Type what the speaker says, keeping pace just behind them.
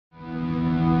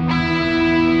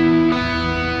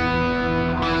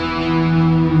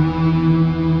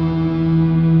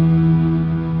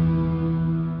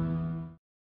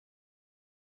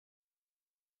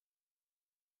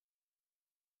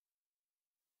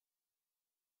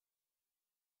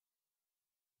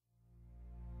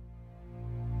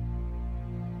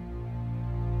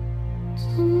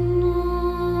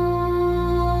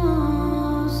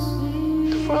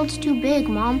world's too big,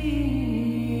 Mom.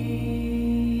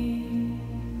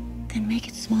 Then make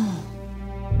it small.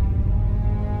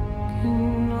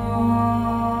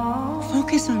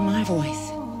 Focus on my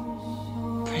voice.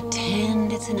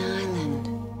 Pretend it's an island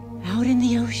out in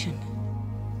the ocean.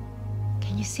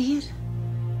 Can you see it?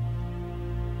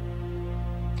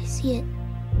 I see it.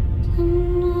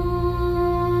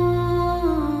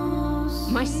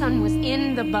 My son was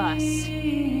in the bus.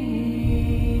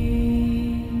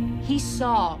 He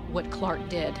saw what Clark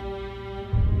did.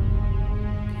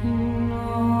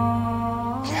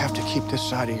 You have to keep this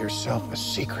side of yourself a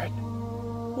secret.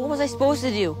 What was I supposed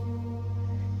to do?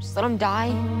 Just let him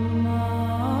die?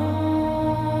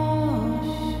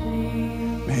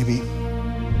 Maybe.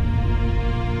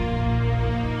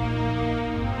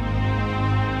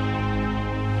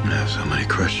 I have so many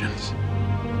questions.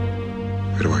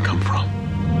 Where do I come from?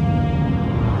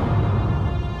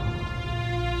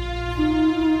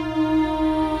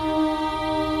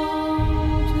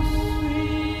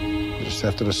 You just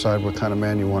have to decide what kind of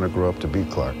man you want to grow up to be,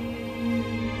 Clark.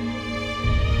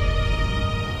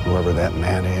 Whoever that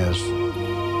man is,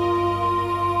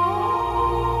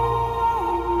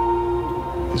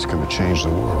 he's going to change the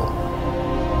world.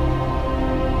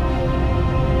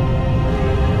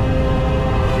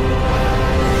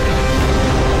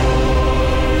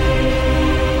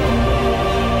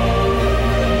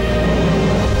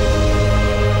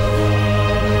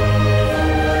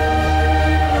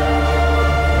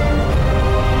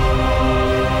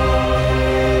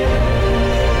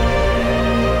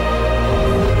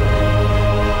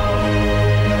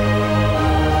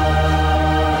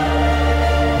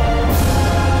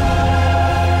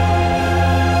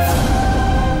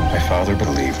 My father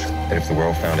believed that if the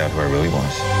world found out who I really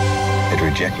was, they'd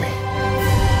reject me.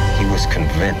 He was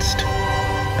convinced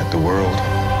that the world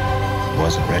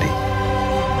wasn't ready.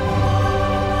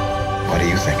 What do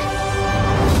you think?